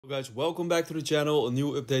Guys, welcome back to the channel. A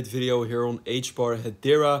new update video here on HBAR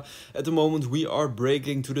HEDERA. At the moment we are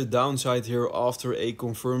breaking to the downside here after a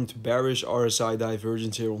confirmed bearish RSI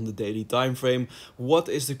divergence here on the daily time frame. What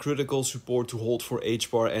is the critical support to hold for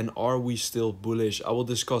HBAR and are we still bullish? I will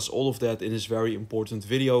discuss all of that in this very important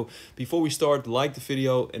video. Before we start, like the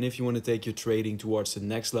video, and if you want to take your trading towards the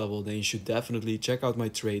next level, then you should definitely check out my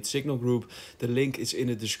trade signal group. The link is in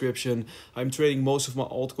the description. I'm trading most of my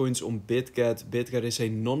altcoins on BitGet. BitGet is a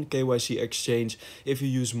non-KYC exchange. If you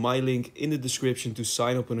use my link in the description to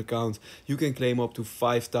sign up an account, you can claim up to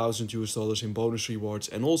 $5,000 in bonus rewards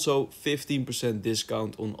and also 15%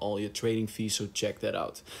 discount on all your trading fees, so check that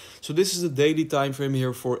out. So this is the daily time frame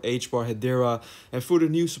here for HBAR HEDERA, and for the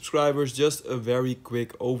new subscribers, just a very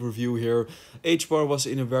quick overview here. HBAR was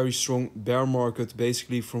in a very strong bear market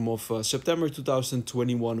basically from September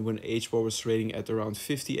 2021 when HBAR was trading at around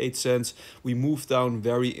 58 cents. We moved down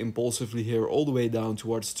very impulsively here all the way down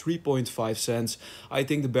towards 3.5 cents. I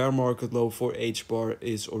think the bear market low for HBAR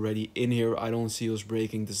is already in here. I don't see us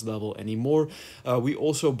breaking this level anymore. We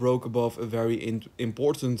also broke above a very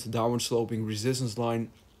important downward sloping resistance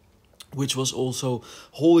line, which was also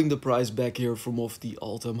holding the price back here from off the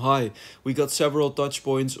all-time high. We got several touch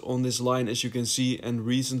points on this line, as you can see, and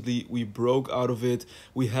recently we broke out of it.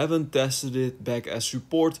 We haven't tested it back as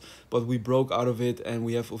support, but we broke out of it and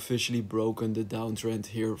we have officially broken the downtrend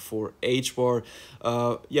here for HBAR.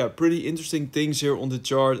 Yeah, pretty interesting things here on the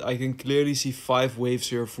chart. I can clearly see 5 waves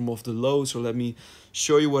here from off the low, so let me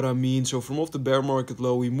show you what I mean. So from off the bear market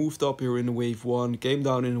low, we moved up here in the wave 1, came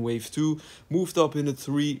down in wave 2, moved up in the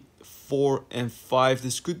 3, 4 and 5.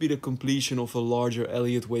 This could be the completion of a larger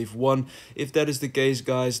Elliott wave 1. If that is the case,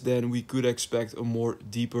 guys, then we could expect a more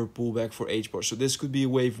deeper pullback for HBAR. So this could be a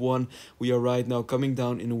wave 1. We are right now coming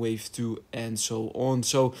down in a wave 2 and so on.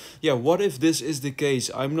 So yeah, what if this is the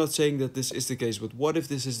case? I'm not saying that this is the case, but what if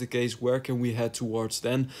this is the case? Where can we head towards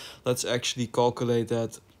then? Let's actually calculate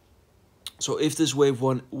that. So if this wave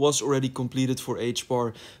 1 was already completed for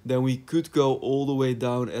HBAR, then we could go all the way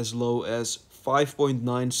down as low as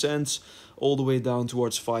 5.9 cents, all the way down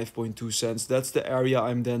towards 5.2 cents. That's the area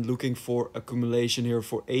I'm then looking for accumulation here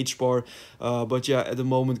for HBAR. But yeah, at the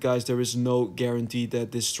moment, guys, there is no guarantee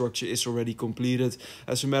that this structure is already completed.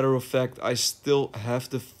 As a matter of fact, I still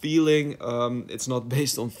have the feeling, it's not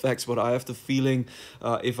based on facts, but I have the feeling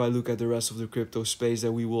if I look at the rest of the crypto space,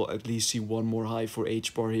 that we will at least see one more high for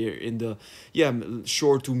HBAR here in the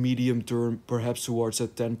short to medium term, perhaps towards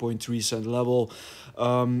that 10.3 cent level.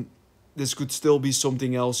 This could still be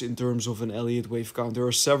something else in terms of an Elliott wave count. There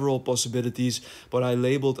are several possibilities, but I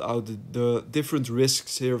labeled out the different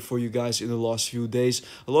risks here for you guys in the last few days.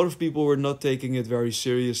 A lot of people were not taking it very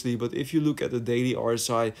seriously, but if you look at the daily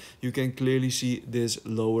RSI, you can clearly see this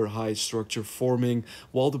lower high structure forming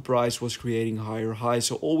while the price was creating higher highs.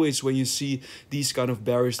 So always when you see these kind of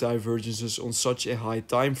bearish divergences on such a high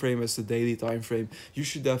time frame as the daily time frame, you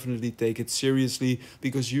should definitely take it seriously,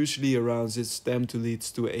 because usually around this tend to lead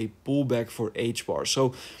to a pullback for HBAR.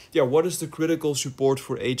 So yeah, what is the critical support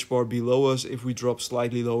for HBAR below us if we drop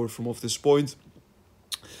slightly lower from off this point?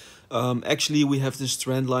 Actually, we have this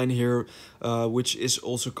trend line here, which is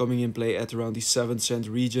also coming in play at around the 7 cent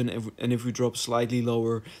region. And if we drop slightly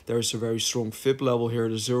lower, there is a very strong FIB level here,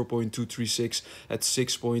 the 0.236 at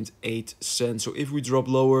 6.8 cents. So if we drop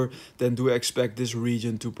lower, then do expect this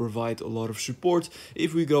region to provide a lot of support.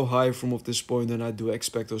 If we go higher from off this point, then I do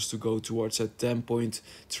expect us to go towards that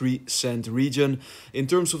 10.3 cent region. In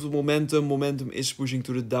terms of the momentum is pushing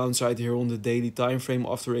to the downside here on the daily time frame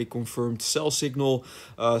after a confirmed sell signal.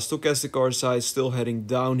 Stochastic RSI is still heading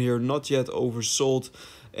down here, not yet oversold,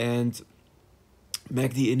 and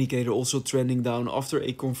MACD indicator also trending down after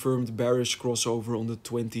a confirmed bearish crossover on the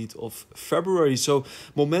 20th of February. So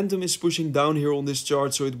momentum is pushing down here on this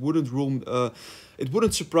chart, so it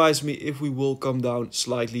wouldn't surprise me if we will come down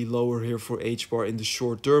slightly lower here for HBAR in the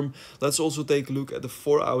short term. Let's also take a look at the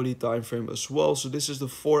 4-hourly time frame as well. So this is the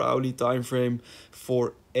 4-hourly time frame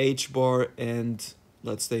for HBAR, and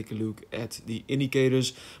let's take a look at the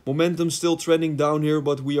indicators. Momentum still trending down here,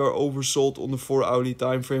 but we are oversold on the 4-hourly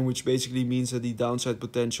time frame, which basically means that the downside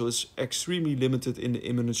potential is extremely limited in the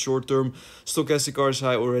imminent short term. Stochastic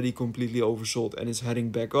RSI already completely oversold and is heading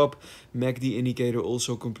back up. MACD indicator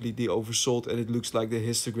also completely oversold, and it looks like the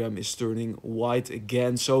histogram is turning white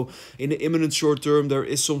again. So in the imminent short term, there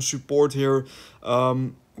is some support here.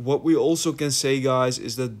 What we also can say, guys,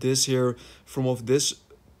 is that this here, from off this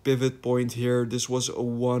pivot point here, this was a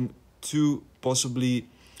 1, 2, possibly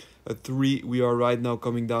a 3. We are right now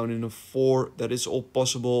coming down in a 4. That is all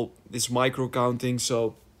possible. It's micro counting,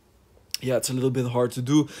 so yeah, it's a little bit hard to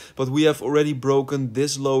do, but we have already broken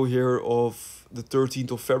this low here of the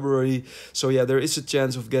 13th of February. So yeah, there is a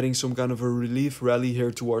chance of getting some kind of a relief rally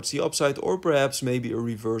here towards the upside, or perhaps maybe a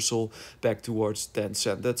reversal back towards 10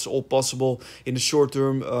 cent. That's all possible. In the short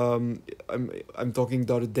term, I'm talking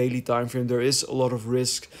about a daily time frame, there is a lot of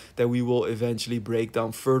risk that we will eventually break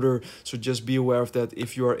down further. So just be aware of that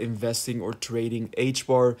if you are investing or trading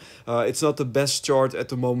HBAR. It's not the best chart at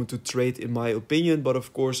the moment to trade in my opinion, but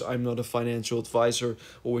of course I'm not a financial advisor.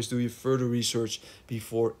 Always do your further research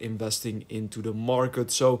before investing into the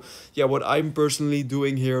market. So yeah, what I'm personally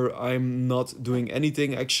doing here, I'm not doing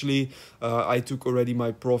anything actually. I took already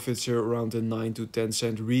my profits here around the 9 to 10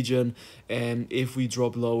 cent region, and if we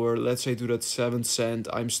drop lower, let's say to that 7 cent,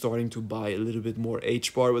 I'm starting to buy a little bit more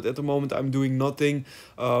HBAR, but at the moment I'm doing nothing.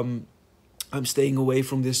 I'm staying away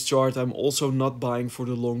from this chart. I'm also not buying for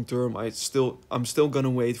the long term. I'm still gonna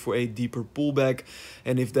wait for a deeper pullback,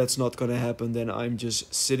 and if that's not gonna happen, then I'm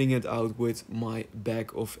just sitting it out with my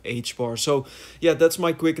bag of HBAR. So yeah, that's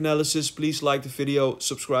my quick analysis. Please like the video,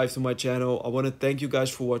 subscribe to my channel. I want to thank you guys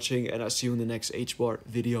for watching, and I'll see you in the next HBAR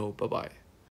video. Bye bye.